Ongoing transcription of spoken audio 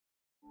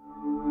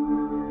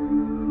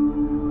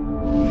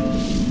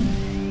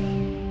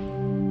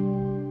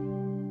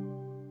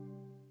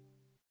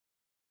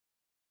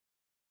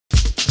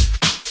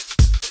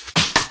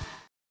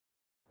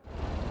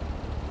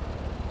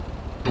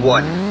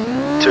1,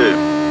 2,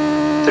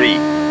 3,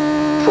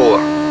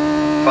 4,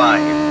 5,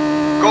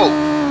 go!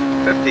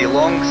 50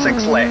 long,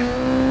 6 left.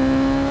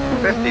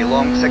 50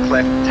 long, 6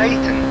 left,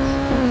 tightens.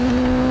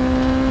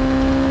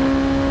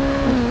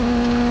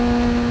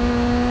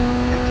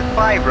 Into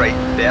 5 right,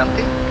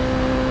 30.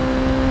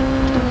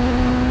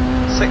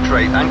 6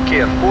 right and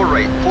care, 4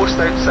 right, post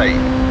outside.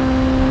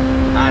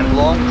 And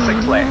long,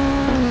 6 left.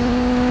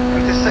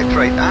 Into 6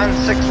 right and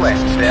 6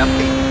 left,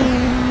 30.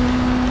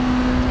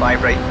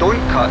 5 right,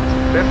 don't cut,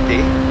 50.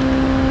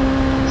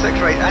 6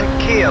 right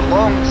and care,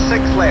 long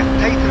 6 left,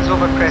 tightens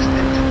over crest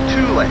into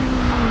 2 left.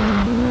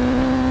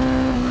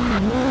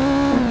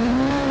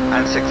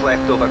 And 6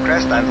 left over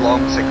crest and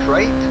long 6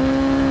 right.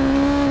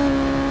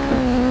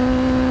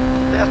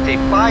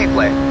 35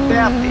 left,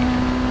 30.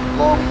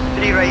 Long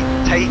 3 right,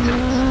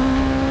 tightens.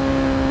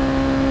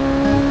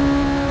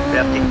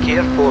 30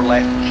 care, 4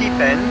 left, keep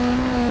in.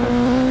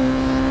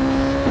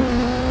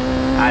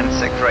 And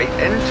 6 right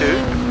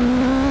into.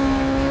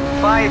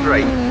 5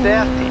 right,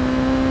 30.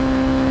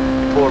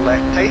 4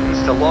 left,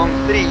 tightens to long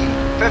 3,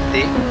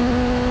 50.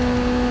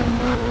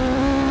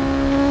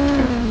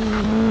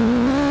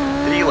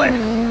 3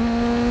 left.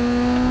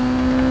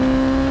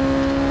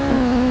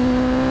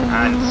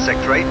 And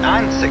 6 right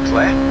and 6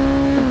 left.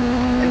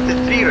 Into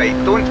 3 right,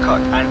 don't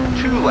cut, and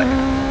 2 left.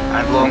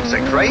 And long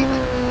 6 right,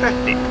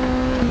 50.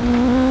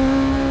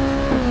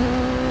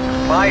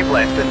 5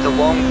 left into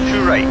long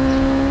 2 right.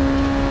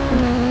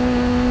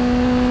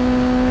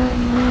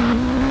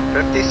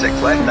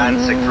 56 left and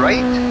 6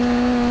 right.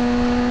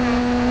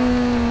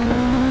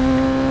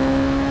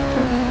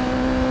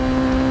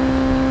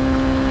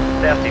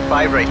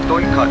 35 right,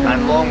 don't cut,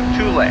 and long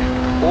 2 left,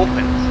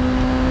 opens.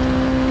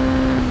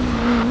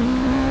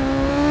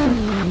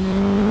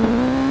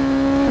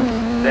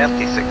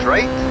 36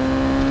 right.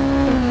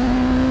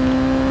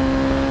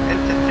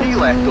 Into 3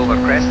 left over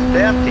crest,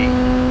 30.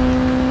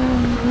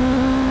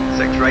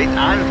 6 right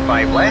and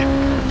 5 left.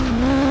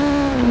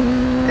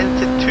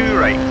 Into 2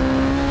 right.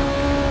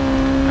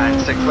 And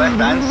 6 left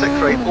and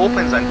 6 right,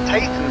 opens and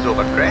tightens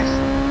over crest.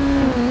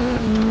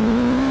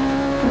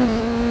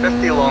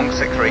 50 long,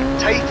 6 right,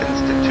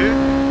 tightens to 2.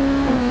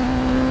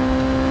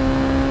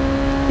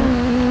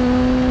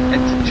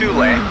 Into 2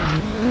 left,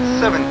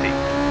 70.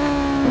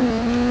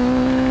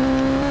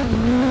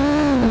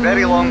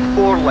 Very long,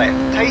 4 left,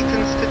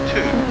 tightens to 2.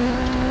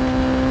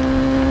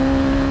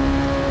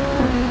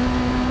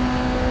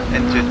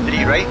 Into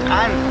 3 right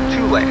and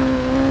 2 left.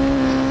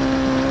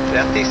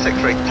 36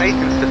 right,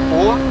 tightens to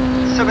 4.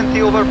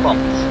 70 over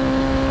bumps.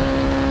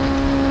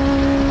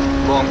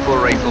 Long 4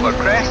 right over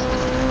crest.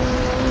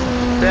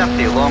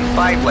 30 long,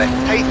 5 left,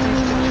 tightens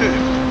to 2.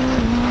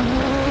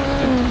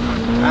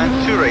 And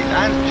 2 right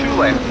and 2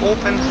 left,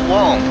 opens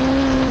long.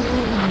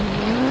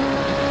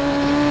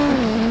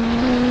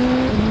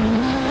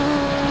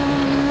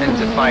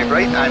 Into 5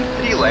 right and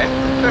 3 left,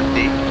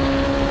 50.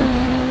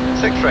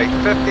 6 right,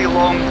 50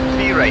 long,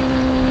 3 right.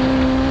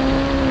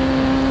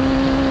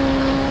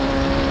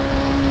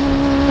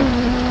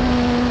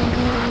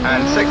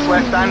 And 6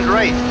 left and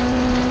right.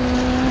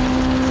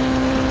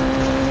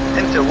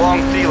 Into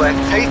long 3 left,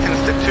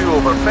 tightens to 2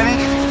 over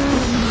finish.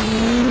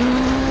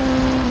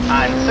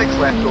 And 6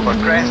 left over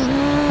crest,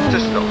 to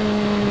stop.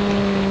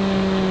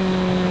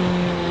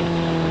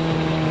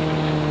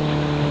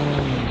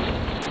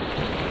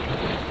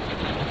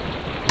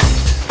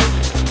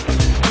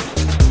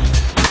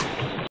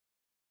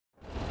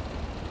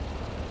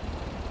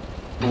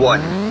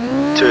 One,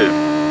 2,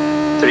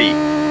 3,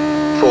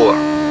 4,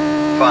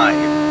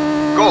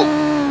 5, go!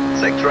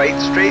 6 right,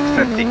 straight,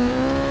 50.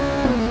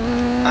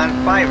 And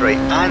 5 right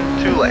and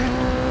 2 left.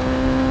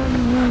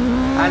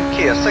 And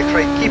care, 6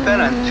 right, keep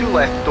in, and 2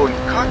 left, don't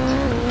cut.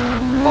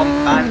 Bump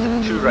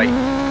and 2 right.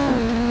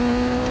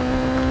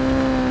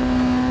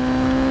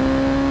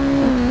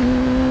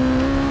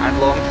 And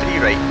long 3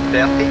 right,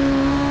 30.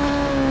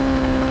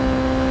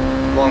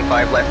 Long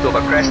 5 left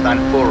over crest and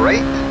 4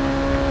 right.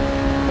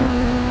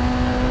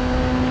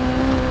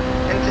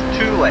 Into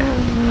 2 left.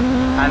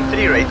 And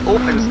 3 right,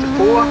 opens to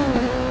 4.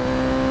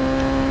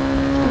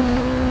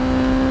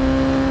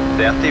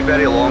 30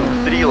 very long,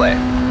 3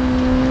 left.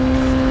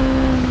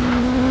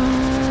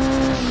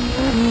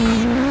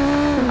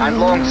 And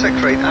long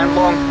 6 right and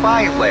long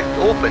 5 left,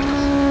 opens.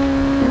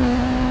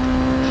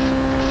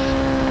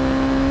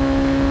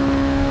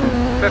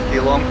 50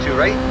 long 2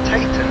 right,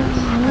 tightens.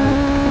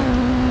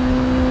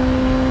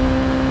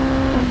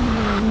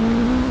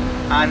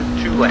 And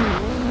 2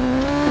 left.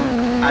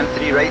 And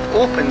 3 right,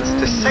 opens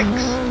to 6.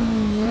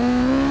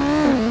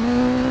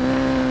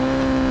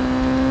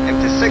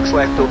 Into 6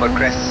 left over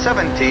crest,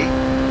 70.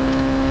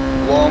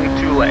 Long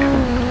 2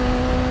 left.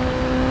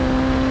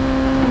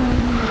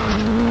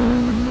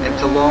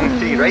 Into long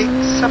 3 right,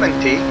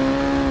 70.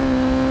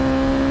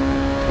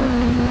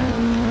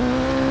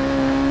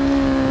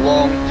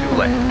 Long 2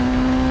 left.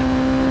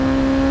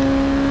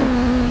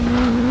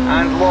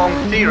 And long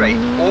 3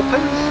 right,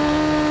 opens.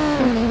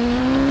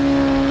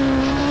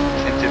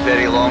 Into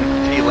very long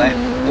 3 left,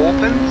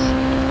 opens.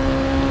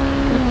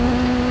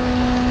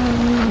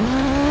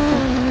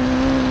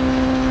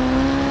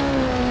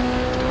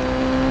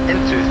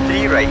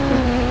 3 right.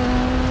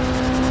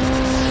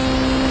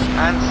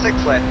 And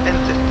 6 left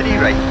into 3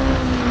 right.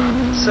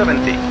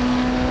 70.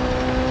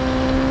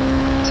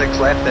 6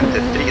 left into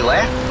 3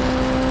 left.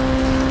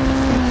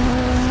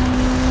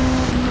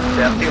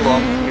 30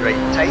 long, 3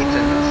 right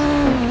tightens.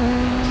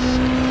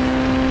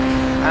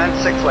 And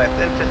 6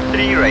 left into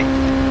 3 right.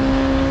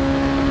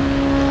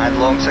 And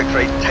long 6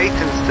 right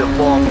tightens to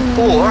long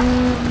 4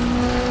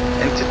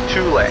 into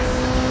 2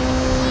 left.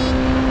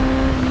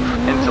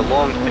 Into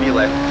long 3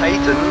 left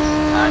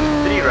tightens and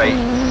 3 right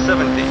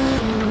 70. 6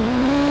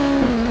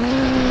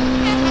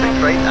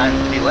 right and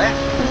 3 left.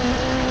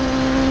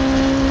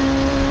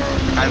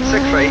 And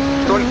 6 right,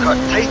 don't cut,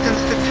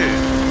 tightens to 2.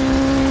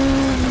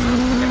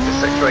 Into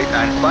 6 right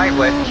and 5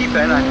 left, keep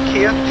in and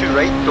care, 2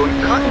 right, don't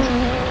cut.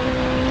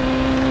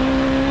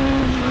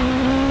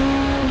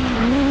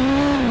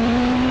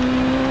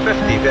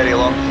 Very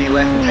long, 3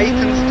 left,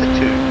 tightens to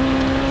 2.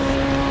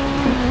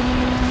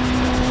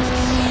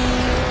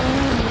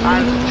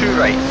 And 2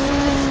 right.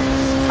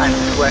 And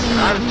 2 left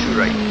and 2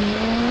 right.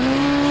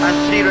 And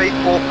 3 right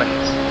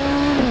opens.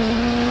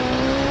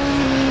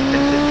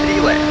 Into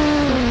 3 left.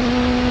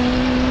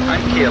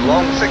 And care,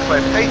 long 6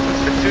 left tightens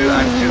to 2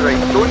 and 2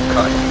 right, don't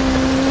cut.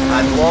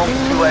 And long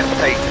 2 left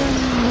tightens.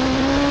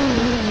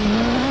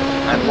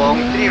 And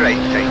long 3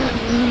 right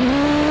tightens.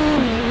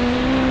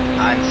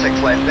 And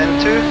 6 left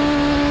into.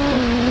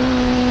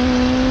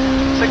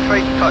 6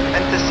 right cut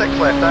into 6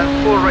 left and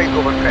 4 right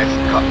over crest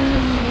cut.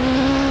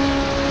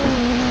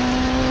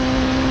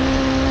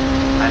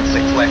 And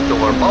 6 left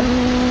over bump.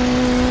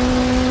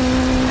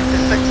 Into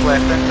 6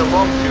 left into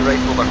long 2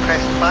 right over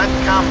crest bad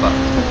camber.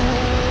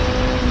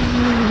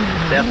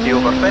 30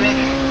 over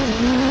finish.